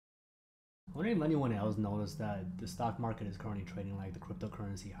I wonder if anyone else noticed that the stock market is currently trading like the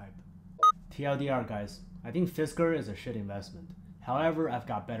cryptocurrency hype. TLDR guys, I think Fisker is a shit investment. However, I've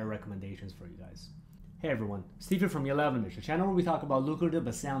got better recommendations for you guys. Hey everyone, Steve here from 11ish, a channel where we talk about lucrative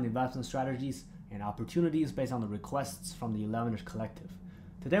but sound investment strategies and opportunities based on the requests from the 11ish collective.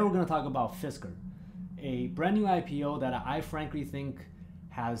 Today we're going to talk about Fisker, a brand new IPO that I frankly think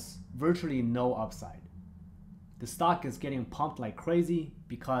has virtually no upside. The stock is getting pumped like crazy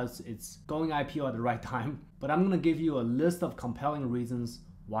because it's going IPO at the right time, but I'm going to give you a list of compelling reasons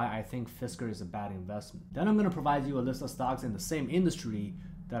why I think Fisker is a bad investment. Then I'm going to provide you a list of stocks in the same industry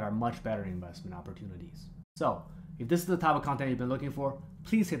that are much better investment opportunities. So, if this is the type of content you've been looking for,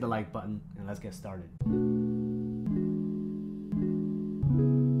 please hit the like button and let's get started.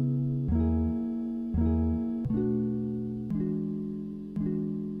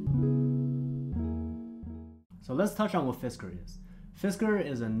 So let's touch on what Fisker is. Fisker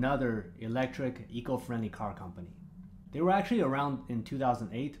is another electric, eco-friendly car company. They were actually around in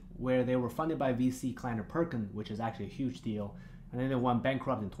 2008, where they were funded by VC Kleiner Perkin, which is actually a huge deal, and then they went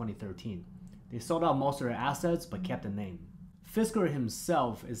bankrupt in 2013. They sold out most of their assets, but kept the name. Fisker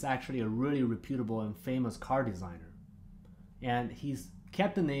himself is actually a really reputable and famous car designer, and he's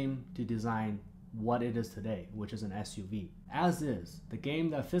kept the name to design what it is today, which is an SUV. As is, the game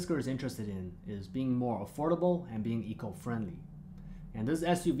that Fisker is interested in is being more affordable and being eco-friendly. And this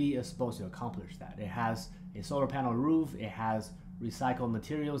SUV is supposed to accomplish that. It has a solar panel roof, it has recycled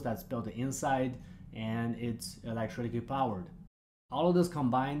materials that's built inside, and it's electrically powered. All of this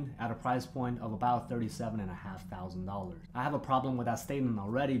combined at a price point of about $37,500. I have a problem with that statement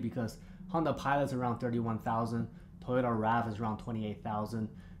already because Honda Pilot's around $31,000, Toyota RAV is around $28,000.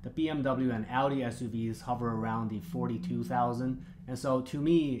 The BMW and Audi SUVs hover around the $42,000. And so to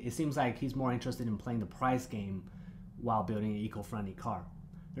me, it seems like he's more interested in playing the price game while building an eco-friendly car.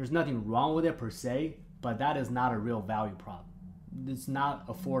 There's nothing wrong with it per se, but that is not a real value prop. It's not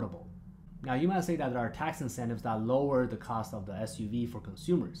affordable. Now you might say that there are tax incentives that lower the cost of the SUV for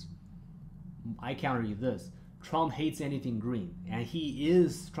consumers. I counter you this. Trump hates anything green, and he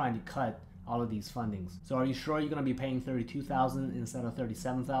is trying to cut all of these fundings. So are you sure you're going to be paying $32,000 instead of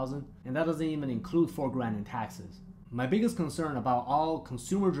 $37,000? And that doesn't even include $4,000 in taxes. My biggest concern about all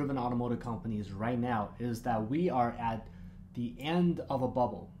consumer-driven automotive companies right now is that we are at the end of a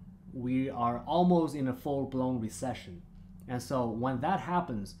bubble. We are almost in a full-blown recession. And so when that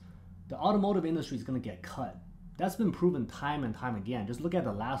happens, the automotive industry is going to get cut. That's been proven time and time again. Just look at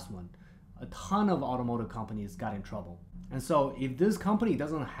the last one. A ton of automotive companies got in trouble. And so if this company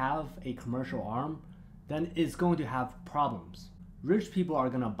doesn't have a commercial arm, then it's going to have problems. Rich people are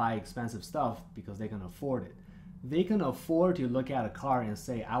going to buy expensive stuff because they can afford it. They can afford to look at a car and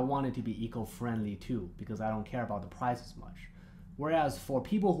say, I want it to be eco-friendly too, because I don't care about the price as much. Whereas for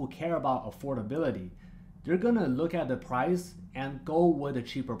people who care about affordability, they're going to look at the price and go with a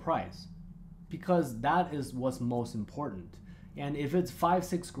cheaper price, because that is what's most important. And if it's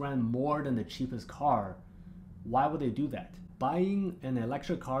 $5-6 grand more than the cheapest car, why would they do that? Buying an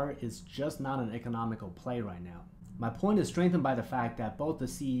electric car is just not an economical play right now. My point is strengthened by the fact that both the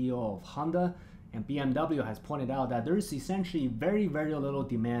CEO of Honda and BMW has pointed out that there is essentially very little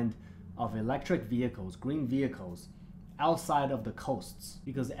demand of electric vehicles, green vehicles, outside of the coasts,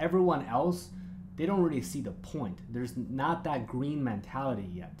 because everyone else, they don't really see the point. There's not that green mentality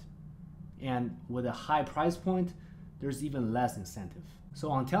yet. And with a high price point, there's even less incentive.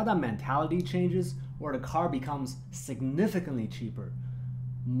 So until that mentality changes, or the car becomes significantly cheaper,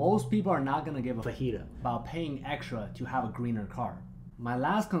 most people are not going to give a fajita about paying extra to have a greener car. My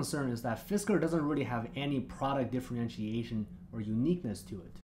last concern is that Fisker doesn't really have any product differentiation or uniqueness to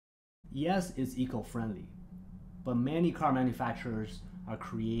it. Yes, it's eco-friendly, but many car manufacturers are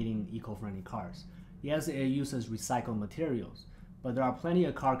creating eco-friendly cars. Yes, it uses recycled materials, but there are plenty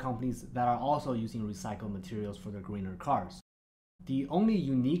of car companies that are also using recycled materials for their greener cars. The only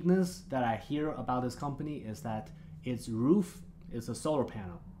uniqueness that I hear about this company is that its roof is a solar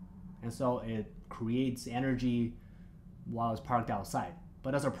panel, and so it creates energy while it's parked outside.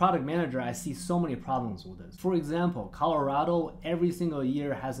 But as a product manager, I see so many problems with this. For example, Colorado every single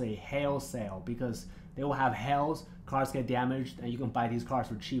year has a hail sale because they will have hails, cars get damaged, and you can buy these cars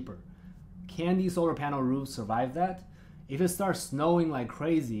for cheaper. Can these solar panel roofs survive that? If it starts snowing like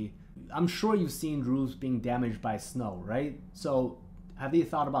crazy, I'm sure you've seen roofs being damaged by snow, right? So have you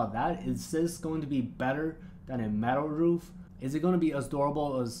thought about that? Is this going to be better than a metal roof? Is it going to be as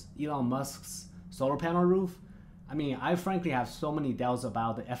durable as Elon Musk's solar panel roof? I mean, I frankly have so many doubts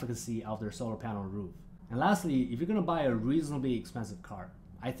about the efficacy of their solar panel roof. And lastly, if you're going to buy a reasonably expensive car,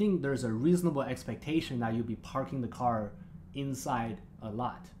 I think there's a reasonable expectation that you'll be parking the car inside a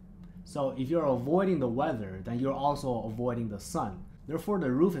lot. So if you're avoiding the weather, then you're also avoiding the sun. Therefore,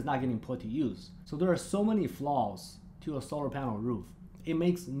 the roof is not getting put to use. So there are so many flaws to a solar panel roof. It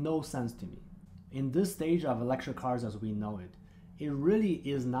makes no sense to me. In this stage of electric cars as we know it, it really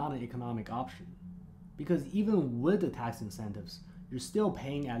is not an economic option. Because even with the tax incentives, you're still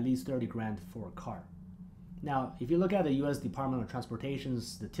paying at least 30 grand for a car. Now, if you look at the US Department of Transportation's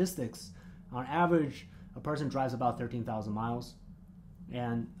statistics, on average, a person drives about 13,000 miles.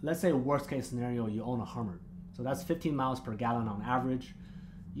 And let's say worst case scenario, you own a Hummer. So that's 15 miles per gallon on average.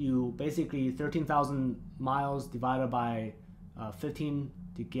 You basically 13,000 miles divided by 15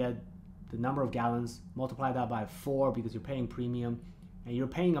 to get the number of gallons, multiply that by 4 because you're paying premium, and you're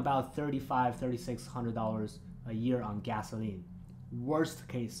paying about $3,500, $3,600 a year on gasoline. Worst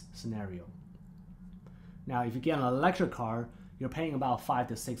case scenario. Now, if you get an electric car, you're paying about $500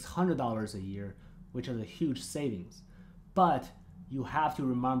 to $600 a year, which is a huge savings. But you have to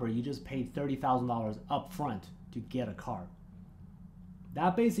remember you just paid $30,000 up front to get a car.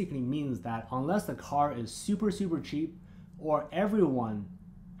 That basically means that unless the car is super cheap, or everyone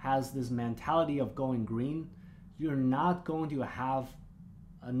has this mentality of going green, you're not going to have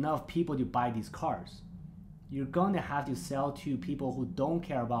enough people to buy these cars. You're going to have to sell to people who don't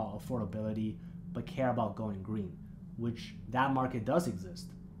care about affordability but care about going green, which that market does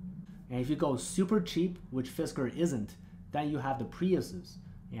exist. And if you go super cheap, which Fisker isn't, then you have the Priuses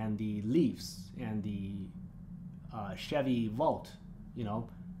and the Leafs and the Chevy Volt. You know,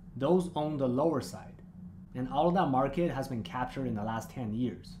 those own the lower side. And all of that market has been captured in the last 10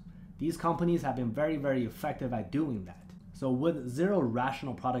 years. These companies have been very effective at doing that. So with zero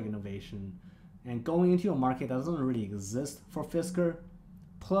rational product innovation and going into a market that doesn't really exist for Fisker,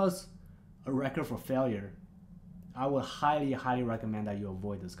 plus a record for failure, I would highly recommend that you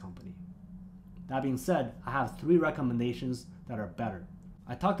avoid this company. That being said, I have 3 recommendations that are better.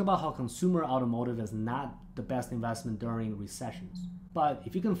 I talked about how consumer automotive is not the best investment during recessions. But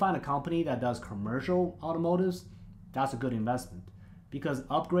if you can find a company that does commercial automotives, that's a good investment. Because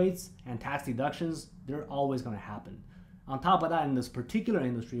upgrades and tax deductions, they're always going to happen. On top of that, in this particular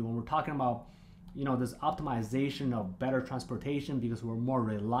industry, when we're talking about this optimization of better transportation because we're more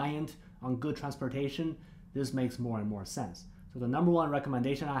reliant on good transportation, this makes more and more sense. So the number 1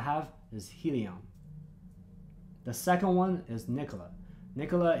 recommendation I have is Helion. The second one is Nikola.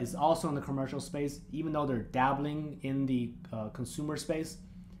 Nikola is also in the commercial space, even though they're dabbling in the consumer space.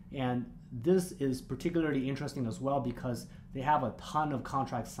 And this is particularly interesting as well because they have a ton of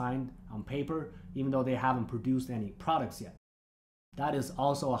contracts signed on paper, even though they haven't produced any products yet. That is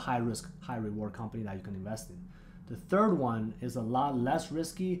also a high risk, high reward company that you can invest in. The third one is a lot less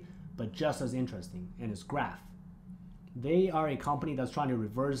risky, but just as interesting, and it's Graph. They are a company that's trying to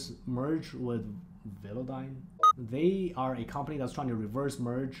reverse merge with Velodyne. They are a company that's trying to reverse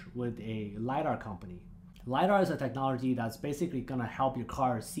merge with a LiDAR company. LiDAR is a technology that's basically gonna help your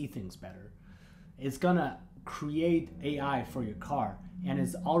car see things better. It's gonna create AI for your car, and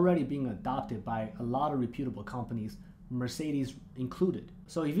it's already being adopted by a lot of reputable companies, Mercedes included.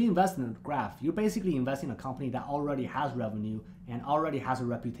 So if you invest in Graph, you're basically investing in a company that already has revenue and already has a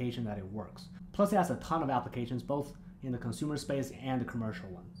reputation that it works. Plus it has a ton of applications, both in the consumer space and the commercial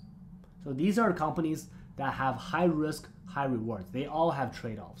ones. So these are companies that have high risk, high rewards. They all have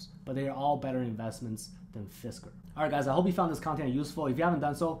trade-offs, but they're all better investments than Fisker. All right guys, I hope you found this content useful. If you haven't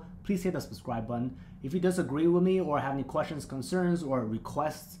done so, please hit the subscribe button. If you disagree with me or have any questions, concerns, or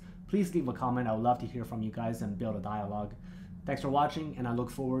requests, please leave a comment. I would love to hear from you guys and build a dialogue. Thanks for watching, and I look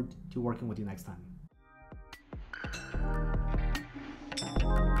forward to working with you next time.